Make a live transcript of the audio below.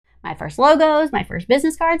My first logos, my first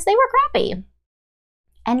business cards, they were crappy.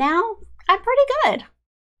 And now I'm pretty good.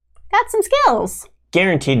 Got some skills.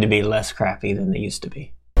 Guaranteed to be less crappy than they used to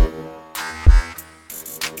be.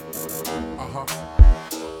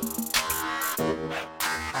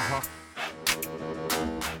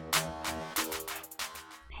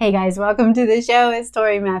 Hey guys, welcome to the show. It's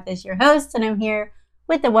Tori Mathis, your host, and I'm here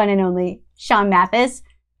with the one and only Sean Mathis,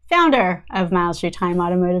 founder of Miles Through Time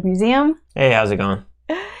Automotive Museum. Hey, how's it going?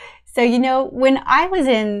 So, when I was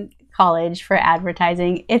in college for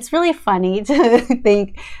advertising, it's really funny to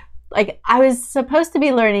think, I was supposed to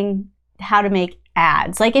be learning how to make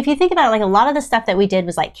ads. If you think about it, a lot of the stuff that we did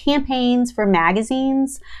was campaigns for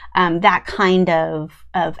magazines, that kind of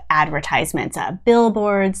advertisements,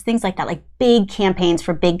 billboards, things like that, big campaigns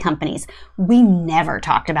for big companies. We never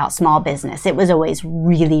talked about small business. It was always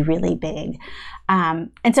really, really big.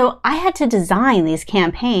 And so I had to design these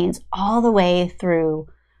campaigns all the way through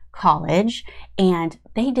college, and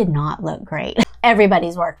they did not look great.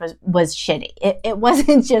 Everybody's work was shitty. It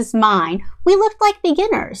wasn't just mine. We looked like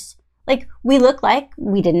beginners. We looked like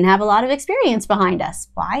we didn't have a lot of experience behind us.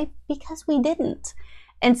 Why? Because we didn't.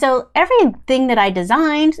 And so everything that I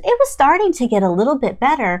designed, it was starting to get a little bit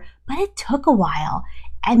better, but it took a while.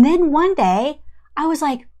 And then one day I was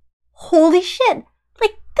like, holy shit,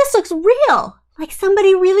 this looks real.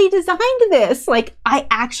 Somebody really designed this. I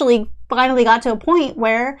actually finally got to a point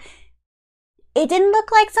where it didn't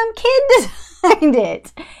look like some kid designed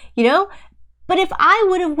it, But if I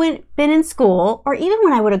would have been in school, or even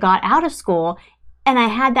when I would have got out of school, and I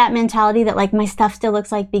had that mentality that my stuff still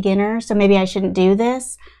looks like beginner, so maybe I shouldn't do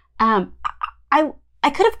this, I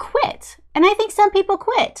could have quit. And I think some people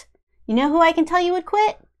quit. You know who I can tell you would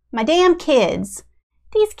quit? My damn kids.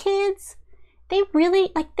 These kids, they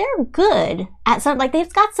really, they're good at some,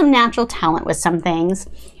 they've got some natural talent with some things.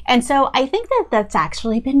 And so I think that that's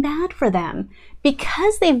actually been bad for them.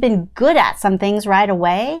 Because they've been good at some things right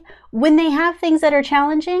away, when they have things that are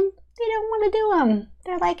challenging, they don't want to do them.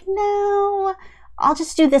 They're like, no, I'll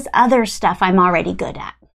just do this other stuff I'm already good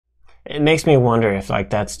at. It makes me wonder if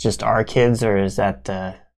that's just our kids, or is that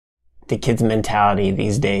the kids' mentality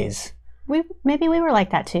these days? Maybe we were like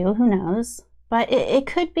that too. Who knows? But it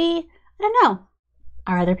could be, I don't know.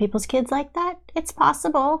 Are other people's kids like that? It's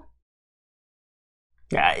possible.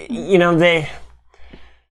 Yeah,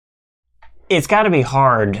 it's got to be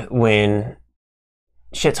hard when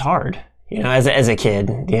shit's hard, as a kid.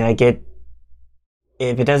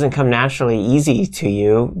 If it doesn't come naturally easy to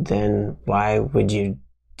you, then why would you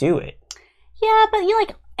do it? Yeah, but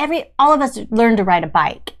all of us learned to ride a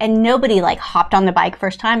bike, and nobody hopped on the bike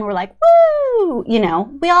first time and we're like, woo!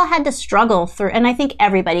 We all had to struggle through, and I think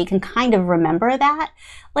everybody can kind of remember that.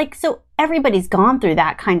 So everybody's gone through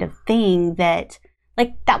that kind of thing that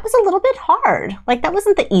that was a little bit hard. That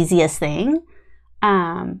wasn't the easiest thing.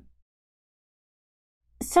 So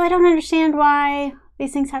I don't understand why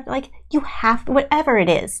these things have to, you have, whatever it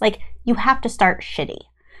is, you have to start shitty.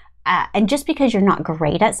 And just because you're not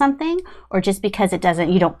great at something, or just because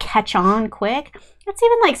you don't catch on quick, it's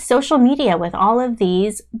even social media with all of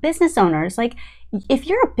these business owners. If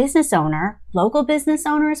you're a business owner, local business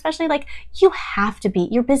owner especially, you have to be,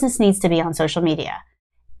 your business needs to be on social media.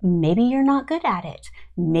 Maybe you're not good at it.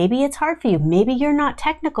 Maybe it's hard for you. Maybe you're not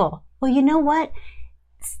technical. Well, you know what?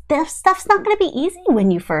 Stuff's not going to be easy when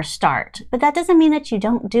you first start, but that doesn't mean that you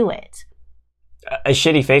don't do it. A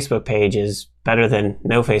shitty Facebook page is better than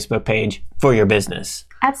no Facebook page for your business.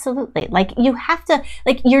 Absolutely. You have to,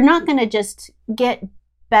 you're not going to just get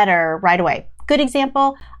better right away. Good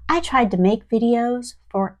example, I tried to make videos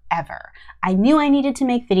forever. I knew I needed to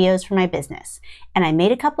make videos for my business, and I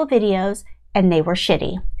made a couple videos, and they were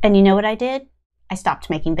shitty. And you know what I did? I stopped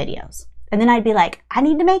making videos. And then I'd be like, I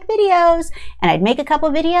need to make videos. And I'd make a couple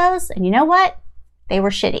videos, and you know what? They were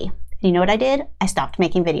shitty. And you know what I did? I stopped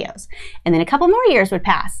making videos. And then a couple more years would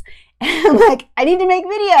pass. And I'm like, I need to make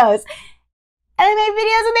videos. And I made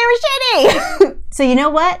videos, and they were shitty. So you know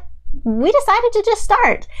what? We decided to just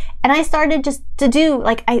start. And I started just to do,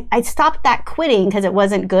 I stopped that quitting because it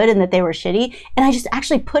wasn't good and that they were shitty. And I just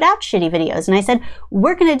actually put out shitty videos. And I said,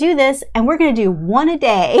 we're going to do this, and we're going to do one a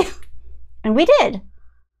day. And we did.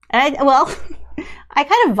 And I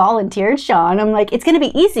kind of volunteered, Sean. I'm like, it's going to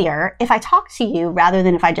be easier if I talk to you rather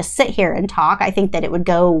than if I just sit here and talk. I think that it would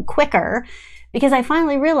go quicker, because I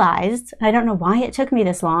finally realized, and I don't know why it took me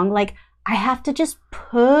this long, I have to just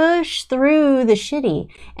push through the shitty.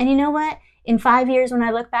 And you know what? In 5 years, when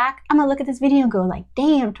I look back, I'm going to look at this video and go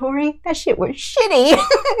damn, Tori, that shit was shitty.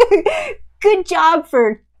 Good job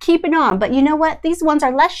for keep it on. But you know what? These ones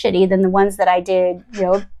are less shitty than the ones that I did,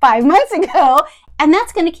 5 months ago. And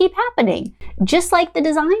that's going to keep happening. Just like the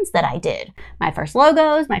designs that I did. My first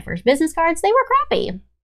logos, my first business cards, they were crappy.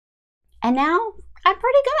 And now I'm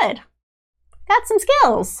pretty good. Got some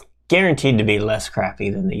skills. Guaranteed to be less crappy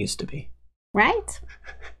than they used to be. Right?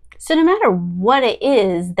 So no matter what it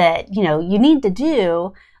is that, you need to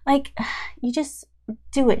do, like, you just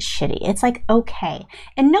do it shitty. It's like, okay.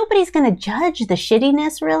 And nobody's going to judge the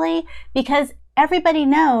shittiness really, because everybody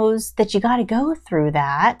knows that you got to go through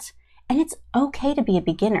that, and it's okay to be a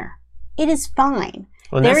beginner. It is fine.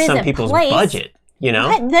 Well, that's some people's budget,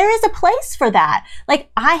 There is a place for that.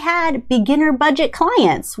 Like, I had beginner budget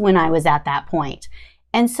clients when I was at that point.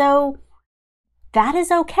 And so that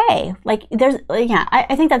is okay. Like,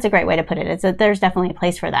 I think that's a great way to put it. It's that there's definitely a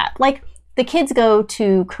place for that. Like, the kids go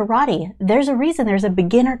to karate. There's a reason there's a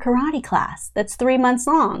beginner karate class that's 3 months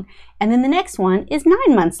long. And then the next one is 9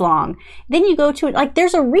 months long. Then you go to it, like,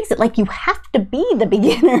 there's a reason. Like, you have to be the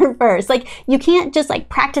beginner first. Like, you can't just like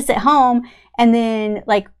practice at home and then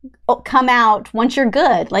like come out once you're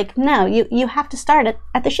good. Like, no, you have to start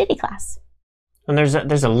at the shitty class. And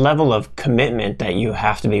there's a level of commitment that you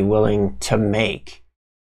have to be willing to make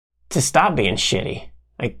to stop being shitty.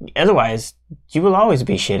 Like, otherwise you will always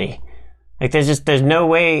be shitty. Like, there's no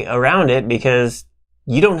way around it because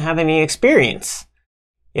you don't have any experience.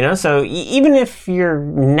 So even if you're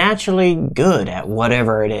naturally good at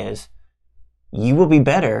whatever it is, you will be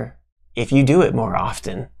better if you do it more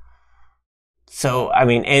often. So,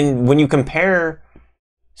 and when you compare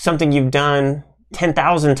something you've done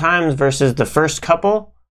 10,000 times versus the first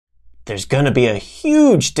couple, there's going to be a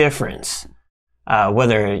huge difference.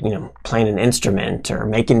 Whether, playing an instrument or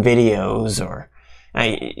making videos or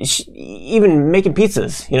even making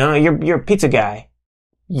pizzas. You're a pizza guy.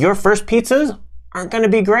 Your first pizzas aren't going to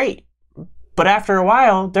be great, but after a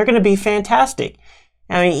while, they're going to be fantastic.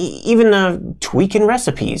 Even tweaking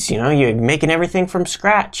recipes, you're making everything from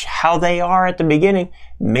scratch. How they are at the beginning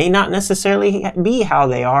may not necessarily be how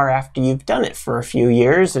they are after you've done it for a few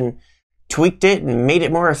years and tweaked it and made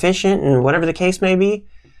it more efficient and whatever the case may be.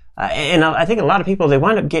 And I think a lot of people, they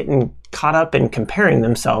wind up getting caught up in comparing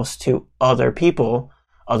themselves to other people,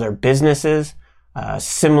 other businesses,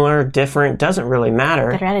 similar, different, doesn't really matter.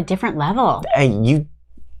 They're at a different level.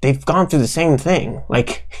 They've gone through the same thing.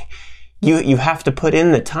 Like, you have to put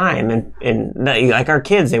in the time, and like our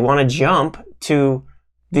kids, they want to jump to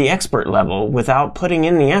the expert level without putting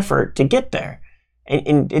in the effort to get there.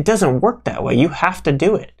 And it doesn't work that way. You have to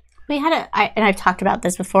do it. And I've talked about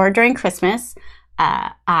this before, during Christmas,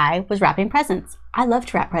 I was wrapping presents. I love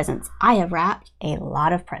to wrap presents. I have wrapped a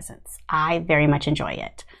lot of presents. I very much enjoy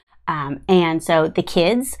it. And so the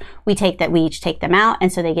kids, we each take them out,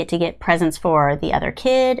 and so they get presents for the other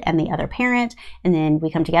kid and the other parent, and then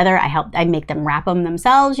we come together. I make them wrap them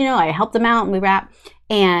themselves. I help them out and we wrap.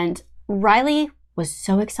 And Riley was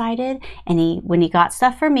so excited, and when he got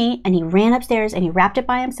stuff for me, and he ran upstairs and he wrapped it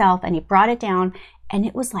by himself and he brought it down, and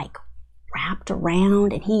it was like wrapped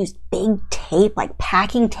around, and he used big tape, like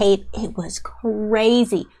packing tape. It was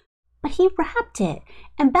crazy. But he wrapped it,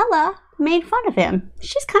 and Bella made fun of him.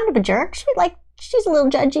 She's kind of a jerk. She's a little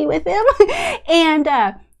judgy with him. And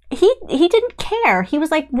he didn't care. He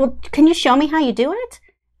was like, well, can you show me how you do it?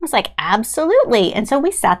 I was like, absolutely. And so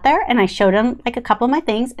we sat there and I showed him like a couple of my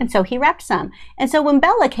things. And so he wrapped some. And so when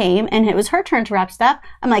Bella came and it was her turn to wrap stuff,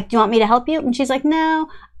 I'm like, do you want me to help you? And she's like, no,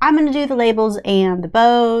 I'm going to do the labels and the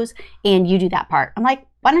bows and you do that part. I'm like,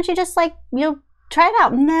 why don't you just try it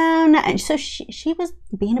out? No. And so she was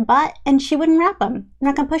being a butt and she wouldn't wrap them. I'm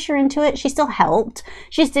not going to push her into it. She still helped.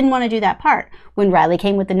 She just didn't want to do that part. When Riley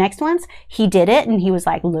came with the next ones, he did it and he was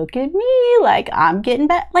like, look at me, like I'm getting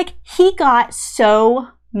better. Like he got so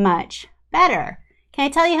much better. Can I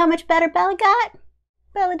tell you how much better Bella got?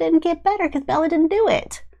 Bella didn't get better because Bella didn't do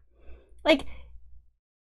it. Like,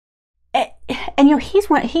 and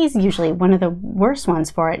he's usually one of the worst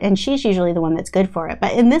ones for it, and she's usually the one that's good for it.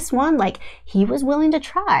 But in this one, like, he was willing to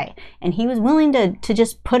try, and he was willing to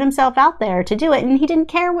just put himself out there to do it, and he didn't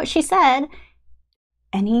care what she said,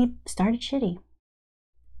 and he started shitty.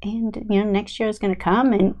 And next year is going to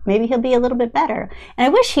come, and maybe he'll be a little bit better. And I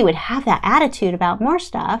wish he would have that attitude about more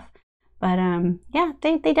stuff. But yeah,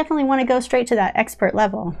 they definitely want to go straight to that expert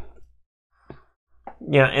level.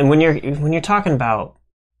 Yeah, and when you're talking about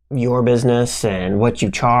your business and what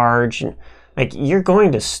you charge, and like, you're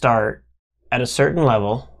going to start at a certain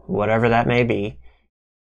level, whatever that may be,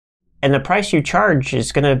 and the price you charge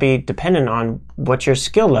is going to be dependent on what your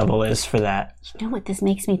skill level is for that. You know what this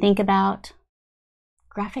makes me think about?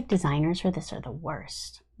 Graphic designers for this are the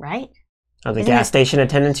worst, right? Oh, the gas station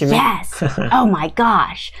attendants, you mean? Yes. Oh my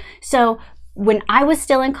gosh. So when I was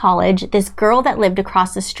still in college, this girl that lived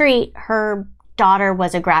across the street, her daughter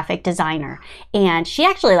was a graphic designer, and she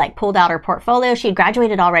actually like pulled out her portfolio. She had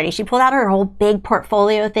graduated already. She pulled out her whole big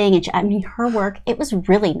portfolio thing, and I mean, her work, it was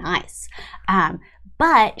really nice.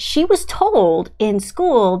 But she was told in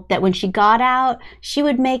school that when she got out, she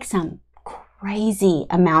would make some crazy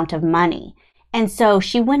amount of money. And so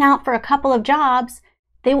she went out for a couple of jobs.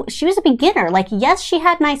 She was a beginner. Like, yes, she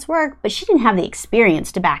had nice work, but she didn't have the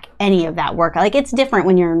experience to back any of that work. Like, it's different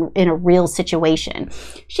when you're in a real situation.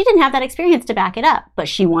 She didn't have that experience to back it up, but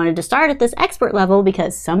she wanted to start at this expert level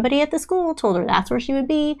because somebody at the school told her that's where she would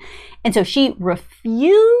be. And so she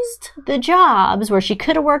refused the jobs where she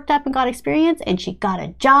could have worked up and got experience, and she got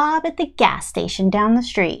a job at the gas station down the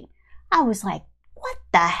street. I was like, what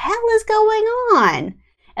the hell is going on?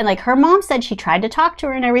 And like, her mom said she tried to talk to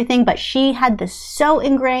her and everything, but she had this so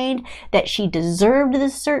ingrained that she deserved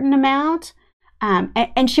this certain amount,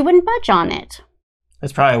 and she wouldn't budge on it.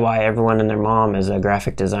 That's probably why everyone and their mom is a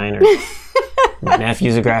graphic designer. My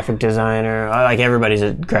nephew's a graphic designer. Like, everybody's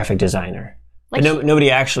a graphic designer. Like, but nobody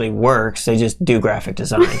actually works. They just do graphic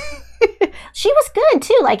design. She was good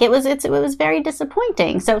too. Like, it was very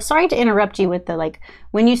disappointing. So sorry to interrupt you with the, like,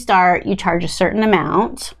 when you start, you charge a certain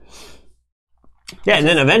amount. Yeah, and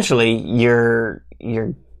then eventually you're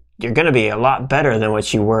going to be a lot better than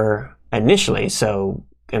what you were initially. So,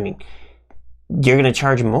 I mean, you're going to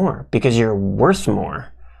charge more because you're worth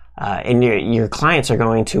more, and your clients are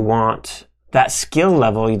going to want that skill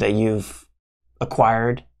level that you've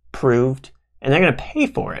acquired, proved, and they're going to pay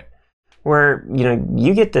for it. Where, you know,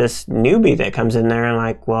 you get this newbie that comes in there and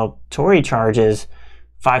like, well, Tori charges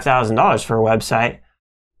 $5,000 for a website.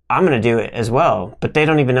 I'm going to do it as well. But they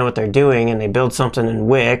don't even know what they're doing, and they build something in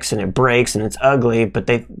Wix and it breaks and it's ugly, but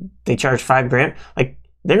they charge $5,000. Like,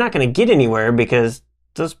 they're not going to get anywhere because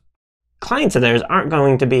those clients of theirs aren't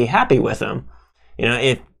going to be happy with them. You know,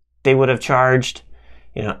 if they would have charged,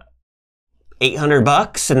 you know,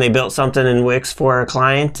 $800 and they built something in Wix for a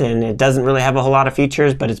client and it doesn't really have a whole lot of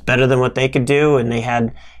features, but it's better than what they could do, and they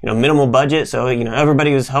had, you know, minimal budget, so, you know,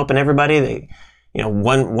 everybody was helping everybody. They, you know,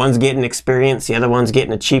 one's getting experience, the other one's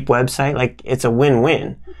getting a cheap website. Like, it's a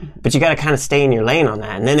win-win. But you got to kind of stay in your lane on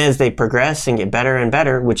that. And then as they progress and get better and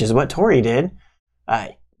better, which is what Tori did,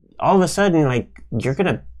 all of a sudden, like, you're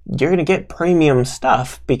gonna get premium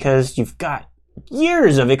stuff because you've got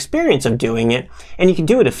years of experience of doing it, and you can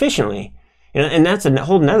do it efficiently. You know, and that's a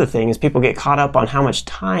whole nother thing, is people get caught up on how much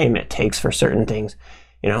time it takes for certain things.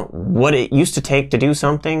 You know, what it used to take to do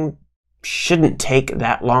something shouldn't take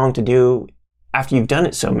that long to do after you've done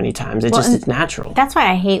it so many times. It's natural. That's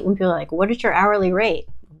why I hate when people are like, what is your hourly rate?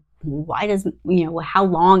 Why does, you know, how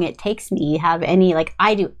long it takes me have any, like,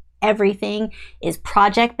 I do everything is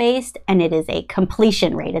project based, and it is a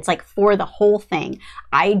completion rate. It's like for the whole thing.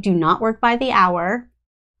 I do not work by the hour.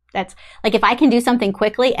 That's like, if I can do something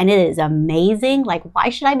quickly and it is amazing, like, why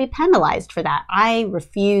should I be penalized for that? I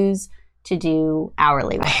refuse to do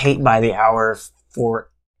hourly work. I hate by the hour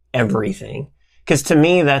for everything. Because to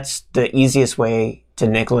me, that's the easiest way to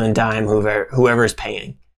nickel and dime whoever is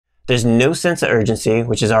paying. There's no sense of urgency,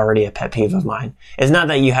 which is already a pet peeve of mine. It's not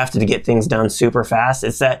that you have to get things done super fast.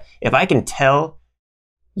 It's that if I can tell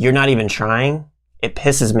you're not even trying, it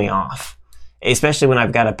pisses me off, especially when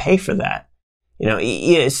I've got to pay for that. You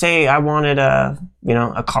know, say I wanted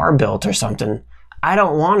a car built or something. I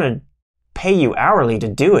don't want to pay you hourly to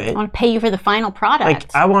do it. I want to pay you for the final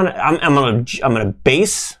product. Like, I'm gonna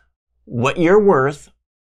base what you're worth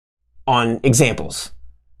on examples.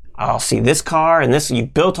 I'll see this car and this, you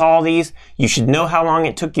built all these. You should know how long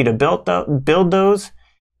it took you to build those.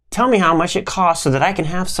 Tell me how much it costs so that I can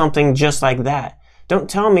have something just like that. Don't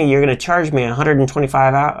tell me you're going to charge me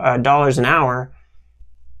 $125 an hour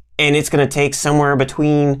and it's going to take somewhere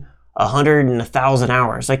between 100 and 1,000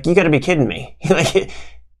 hours. Like, you got to be kidding me. Like,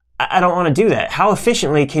 I don't want to do that. How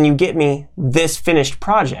efficiently can you get me this finished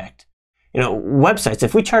project? You know, websites,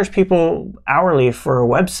 if we charge people hourly for a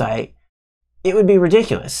website, it would be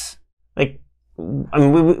ridiculous. Like, I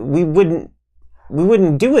mean, we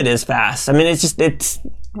wouldn't do it as fast. I mean,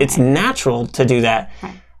 it's natural to do that.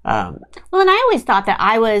 Right. Well, and I always thought that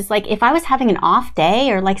I was like, if I was having an off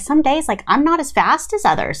day, or like some days, like, I'm not as fast as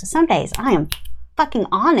others. Some days I am fucking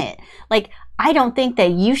on it. Like, I don't think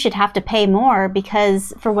that you should have to pay more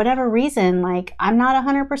because for whatever reason, like, I'm not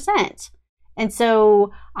 100%. And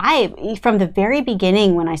so from the very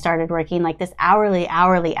beginning when I started working, like, this hourly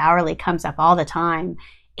comes up all the time.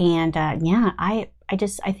 And I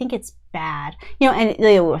think it's bad. You know,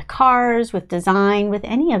 and with cars, with design, with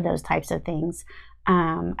any of those types of things,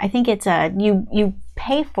 I think it's you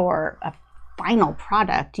pay for a final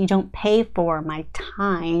product. You don't pay for my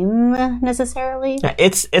time necessarily.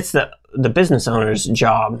 It's the business owner's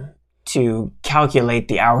job to calculate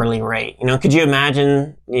the hourly rate. Could you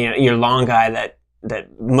imagine, your lawn guy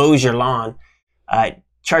that mows your lawn,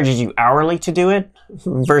 charges you hourly to do it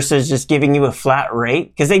versus just giving you a flat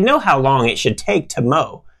rate? Because they know how long it should take to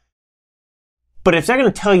mow. But if they're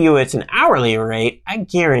going to tell you it's an hourly rate, I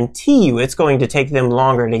guarantee you it's going to take them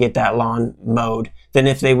longer to get that lawn mowed than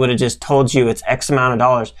if they would have just told you it's X amount of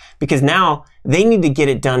dollars. Because now they need to get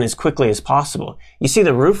it done as quickly as possible. You see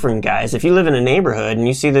the roofing guys, if you live in a neighborhood and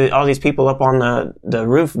you see all these people up on the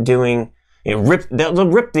roof doing, they'll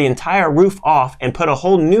rip the entire roof off and put a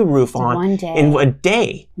whole new roof on in a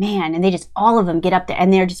day. Man, and they just, all of them get up there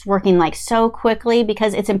and they're just working like so quickly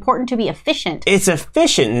because it's important to be efficient. It's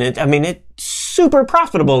efficient. And it's super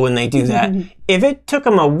profitable when they do that. If it took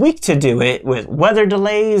them a week to do it with weather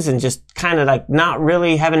delays and just kind of like not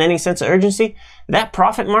really having any sense of urgency, that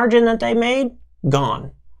profit margin that they made,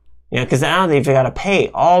 gone. Because now they've got to pay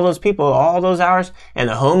all those people all those hours, and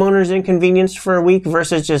the homeowner's inconvenienced for a week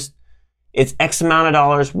versus just, it's X amount of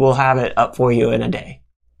dollars, we'll have it up for you in a day.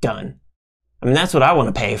 Done. That's what I want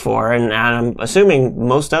to pay for, and I'm assuming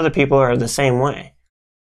most other people are the same way.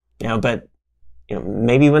 But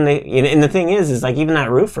maybe when they, and the thing is like even that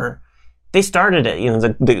roofer, they started it,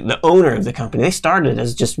 the owner of the company, they started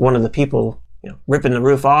as just one of the people, ripping the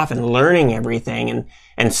roof off and learning everything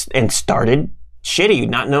and started shitty,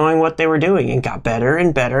 not knowing what they were doing, and got better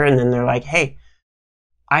and better, and then they're like, hey,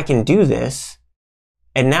 I can do this.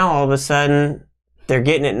 And now all of a sudden, they're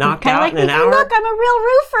getting it knocked out in an hour. Look, I'm a real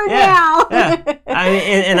roofer now. Yeah.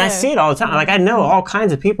 I see it all the time. Like I know all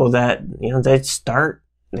kinds of people that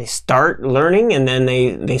they start learning, and then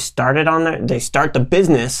they start the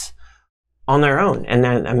business on their own, and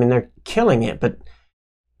then they're killing it. But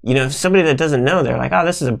somebody that doesn't know, they're like, oh,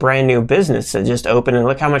 this is a brand new business that just opened, and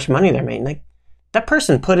look how much money they're making. Like that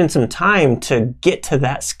person put in some time to get to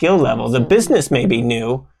that skill level. Absolutely. The business may be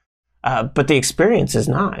new. But the experience is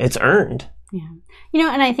not. It's earned.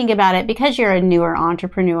 Yeah. And I think about it, because you're a newer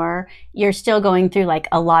entrepreneur, you're still going through like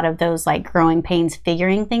a lot of those like growing pains,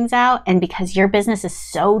 figuring things out. And because your business is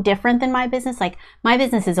so different than my business, like my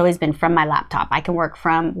business has always been from my laptop. I can work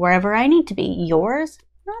from wherever I need to be. Yours,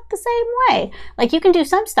 not the same way. Like you can do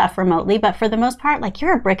some stuff remotely, but for the most part, like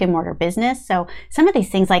you're a brick and mortar business. So some of these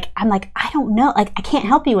things, like I'm like, I don't know, like I can't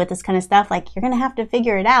help you with this kind of stuff. Like you're going to have to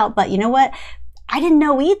figure it out. But you know what? I didn't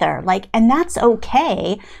know either. Like, and that's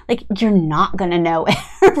okay. Like, you're not going to know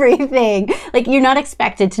everything. Like, you're not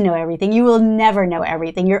expected to know everything. You will never know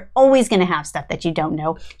everything. You're always going to have stuff that you don't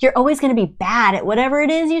know. You're always going to be bad at whatever it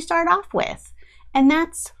is you start off with. And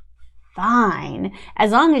that's fine.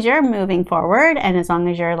 As long as you're moving forward, and as long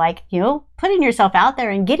as you're like, putting yourself out there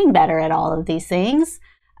and getting better at all of these things.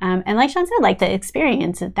 And like Sean said, like the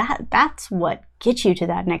experience, that's what gets you to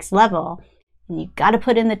that next level. And you got to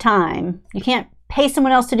put in the time. You can't pay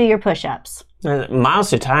someone else to do your push-ups. Miles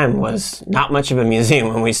to Time was not much of a museum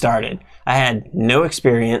when we started. I had no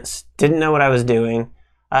experience, didn't know what I was doing,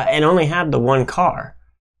 and only had the one car.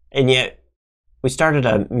 And yet, we started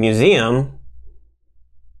a museum,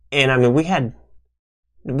 and we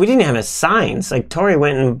didn't have a signs. Like Tori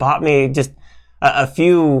went and bought me just a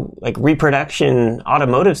few like reproduction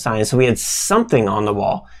automotive signs, so we had something on the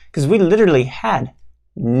wall, because we literally had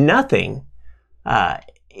nothing.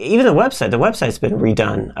 Even the website's been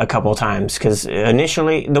redone a couple times, because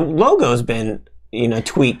initially the logo's been,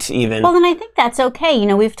 tweaked even. Well, then I think that's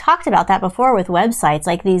okay. We've talked about that before with websites,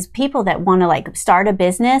 like these people that want to like start a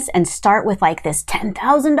business and start with like this $10,000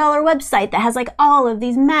 website that has like all of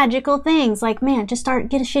these magical things. Like, man, just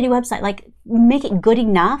get a shitty website, like make it good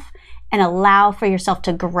enough and allow for yourself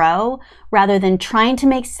to grow, rather than trying to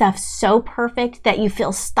make stuff so perfect that you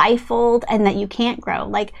feel stifled and that you can't grow.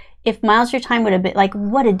 Like, if Miles Your Time would have been, like,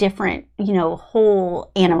 what a different,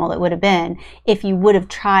 whole animal it would have been if you would have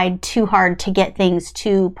tried too hard to get things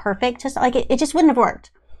too perfect. Just like, it just wouldn't have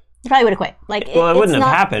worked. You probably would have quit. Like, well, it wouldn't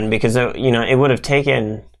have happened, because, it would have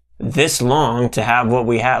taken this long to have what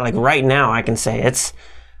we have. Like, right now, I can say it's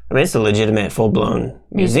a legitimate full-blown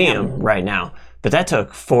museum right now. But that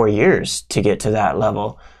took 4 years to get to that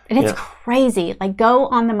level. And it's crazy. Like, go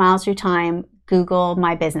on the Miles Your Time, Google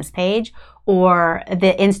My Business page, or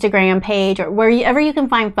the Instagram page, or wherever you can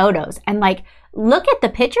find photos, and like look at the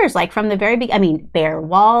pictures, like from the very beginning. Bare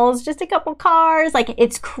walls, just a couple cars. Like,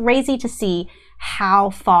 it's crazy to see how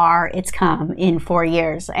far it's come in 4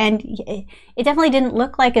 years. And it definitely didn't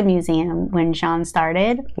look like a museum when Sean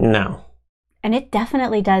started. No. And it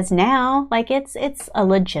definitely does now. Like, it's a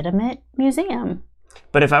legitimate museum.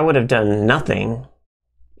 But if I would have done nothing,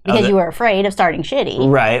 Because you were afraid of starting shitty.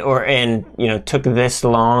 Right. Took this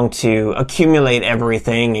long to accumulate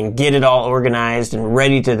everything and get it all organized and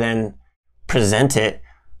ready to then present it.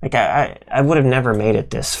 Like I would have never made it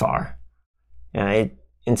this far.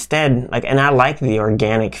 Instead, and I like the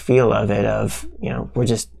organic feel of it of,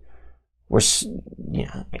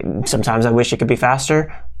 sometimes I wish it could be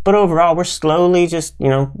faster, but overall we're slowly just,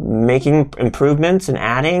 making improvements and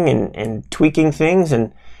adding and tweaking things.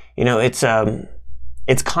 And,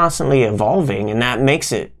 it's constantly evolving, and that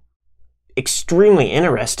makes it extremely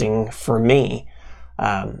interesting for me.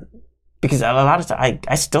 Because a lot of times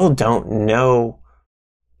I still don't know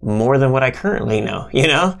more than what I currently know,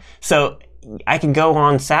 So I could go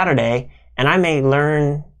on Saturday and I may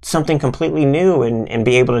learn something completely new and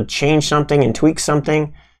be able to change something and tweak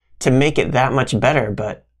something to make it that much better.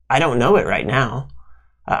 But I don't know it right now.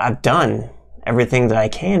 I've done everything that I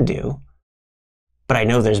can do, but I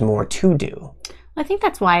know there's more to do. I think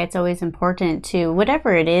that's why it's always important to,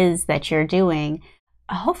 whatever it is that you're doing,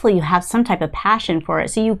 hopefully you have some type of passion for it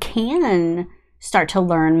so you can start to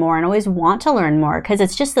learn more and always want to learn more, because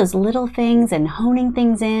it's just those little things and honing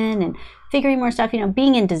things in and figuring more stuff.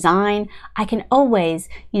 Being in design, I can always,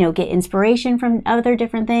 get inspiration from other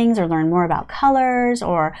different things or learn more about colors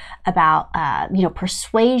or about,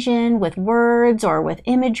 persuasion with words or with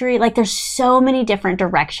imagery. Like there's so many different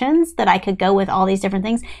directions that I could go with all these different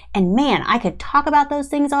things. And man, I could talk about those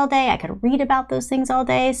things all day. I could read about those things all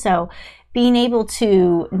day. So being able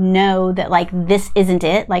to know that this isn't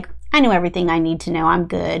it, I know everything I need to know, I'm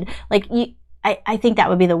good. I think that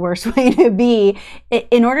would be the worst way to be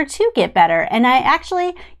in order to get better. And I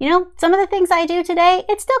actually, some of the things I do today,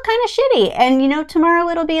 it's still kind of shitty. And, tomorrow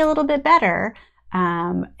it'll be a little bit better.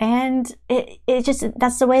 And it just,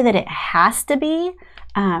 that's the way that it has to be.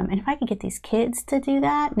 And if I could get these kids to do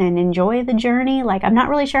that and enjoy the journey, I'm not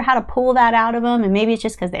really sure how to pull that out of them. And maybe it's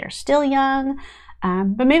just because they're still young.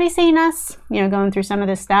 But maybe seeing us, going through some of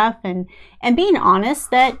this stuff and being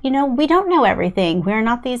honest that, we don't know everything. We're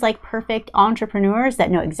not these perfect entrepreneurs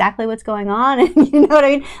that know exactly what's going on. And you know what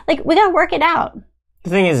I mean? We got to work it out. The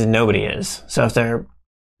thing is, nobody is. So if they're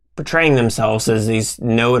portraying themselves as these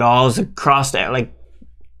know-it-alls across there, I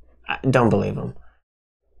don't believe them.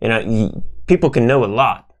 People can know a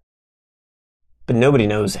lot, but nobody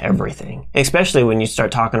knows everything, especially when you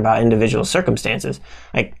start talking about individual circumstances.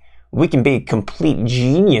 We can be complete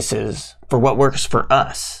geniuses for what works for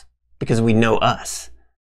us because we know us.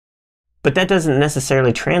 But that doesn't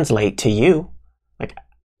necessarily translate to you.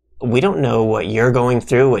 We don't know what you're going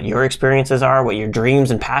through, what your experiences are, what your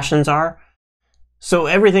dreams and passions are. So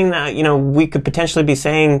everything that, we could potentially be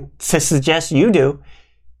saying to suggest you do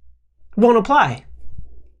won't apply.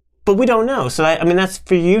 But we don't know. So, that's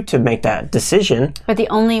for you to make that decision. But the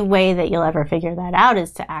only way that you'll ever figure that out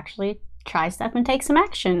is to actually try stuff and take some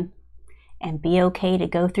action. And be okay to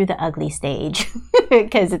go through the ugly stage.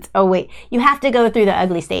 Because you have to go through the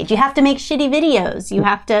ugly stage. You have to make shitty videos. You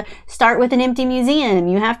have to start with an empty museum.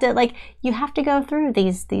 You have to go through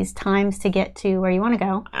these times to get to where you want to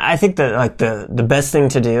go. I think that the best thing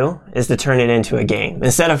to do is to turn it into a game.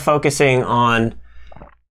 Instead of focusing on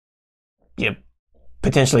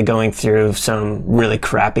potentially going through some really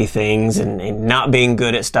crappy things and not being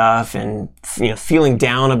good at stuff and feeling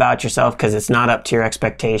down about yourself because it's not up to your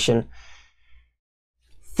expectation.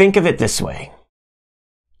 Think of it this way.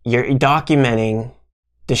 You're documenting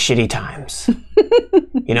the shitty times.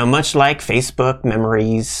 Much like Facebook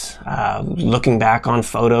memories, looking back on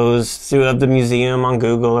photos of the museum on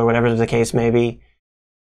Google or whatever the case may be.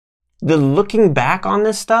 The looking back on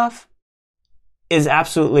this stuff is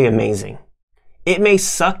absolutely amazing. It may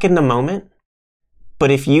suck in the moment, but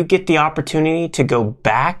if you get the opportunity to go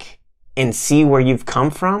back and see where you've come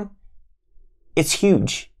from, it's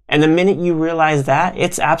huge. And the minute you realize that,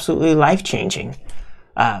 it's absolutely life-changing.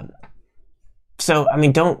 Don't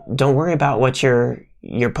worry about what you're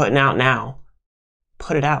putting out now.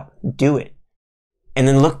 Put it out. Do it. And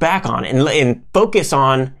then look back on it and focus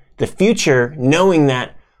on the future, knowing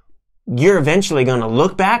that you're eventually going to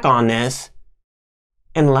look back on this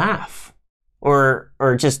and laugh or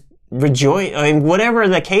just rejoice. Whatever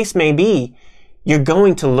the case may be, you're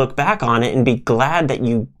going to look back on it and be glad that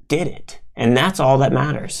you did it. And that's all that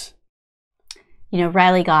matters.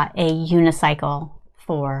 Riley got a unicycle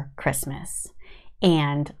for Christmas.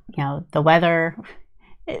 And, the weather,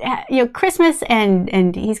 Christmas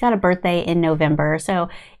and he's got a birthday in November. So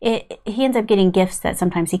he ends up getting gifts that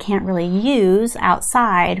sometimes he can't really use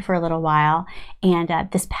outside for a little while. And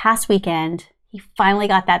this past weekend, He finally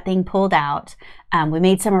got that thing pulled out. We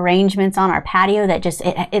made some arrangements on our patio that just,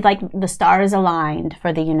 it like the stars aligned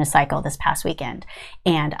for the unicycle this past weekend.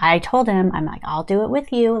 And I told him, I'm like, I'll do it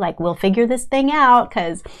with you. Like, we'll figure this thing out,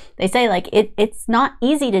 because they say like it's not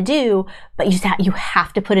easy to do, but you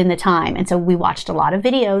have to put in the time. And so we watched a lot of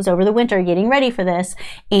videos over the winter getting ready for this.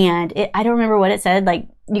 And I don't remember what it said, like,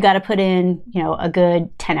 you got to put in, a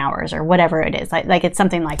good 10 hours or whatever it is. Like it's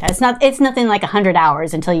something like that. It's nothing like 100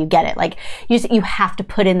 hours until you get it. Like you have to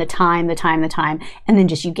put in the time, and then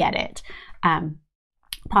just you get it.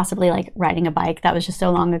 Possibly like riding a bike. That was just so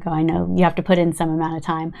long ago. I know you have to put in some amount of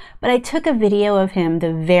time. But I took a video of him,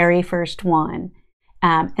 the very first one.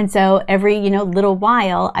 And so every, little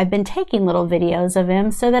while, I've been taking little videos of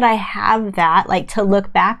him so that I have that like to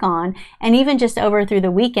look back on. And even just over through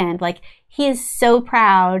the weekend, like he is so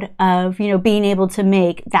proud of, being able to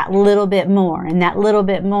make that little bit more and that little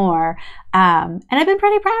bit more. And I've been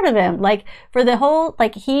pretty proud of him. Like for the whole,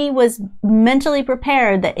 like he was mentally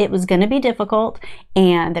prepared that it was going to be difficult,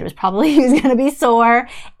 and that it was probably, he was going to be sore,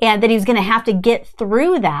 and that he was going to have to get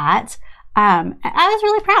through that. I was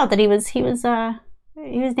really proud that he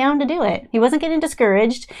was down to do it. He wasn't getting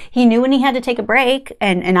discouraged. He knew when he had to take a break,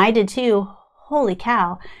 and I did too. Holy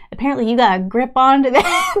cow. Apparently you got a grip onto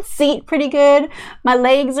that seat pretty good. My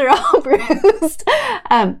legs are all bruised.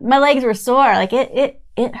 My legs were sore. Like it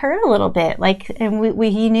hurt a little bit. Like, and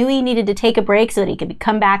he knew he needed to take a break so that he could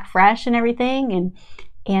come back fresh and everything.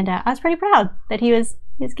 And I was pretty proud that he was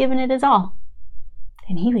giving it his all.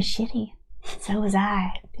 And he was shitty. So was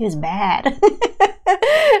I. He was bad.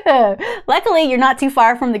 Luckily, you're not too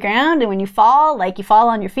far from the ground, and when you fall, like you fall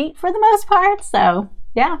on your feet for the most part. So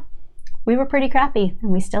yeah, we were pretty crappy,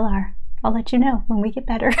 and we still are. I'll let you know when we get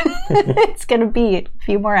better. It's gonna be a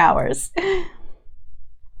few more hours.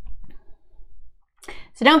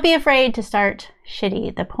 So don't be afraid to start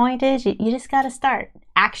shitty. The point is, you just gotta start.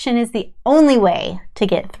 Action is the only way to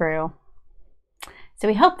get through. So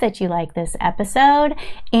we hope that you like this episode,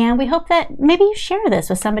 and we hope that maybe you share this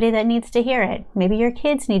with somebody that needs to hear it. Maybe your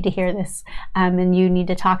kids need to hear this, and you need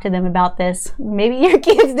to talk to them about this. Maybe your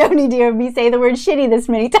kids don't need to hear me say the word shitty this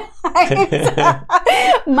many times.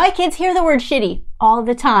 My kids hear the word shitty all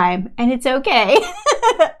the time, and it's okay.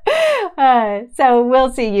 So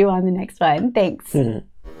we'll see you on the next one. Thanks. If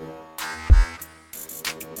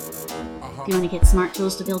you want to get smart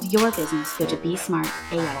tools to build your business, go to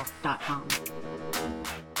besmartaf.com.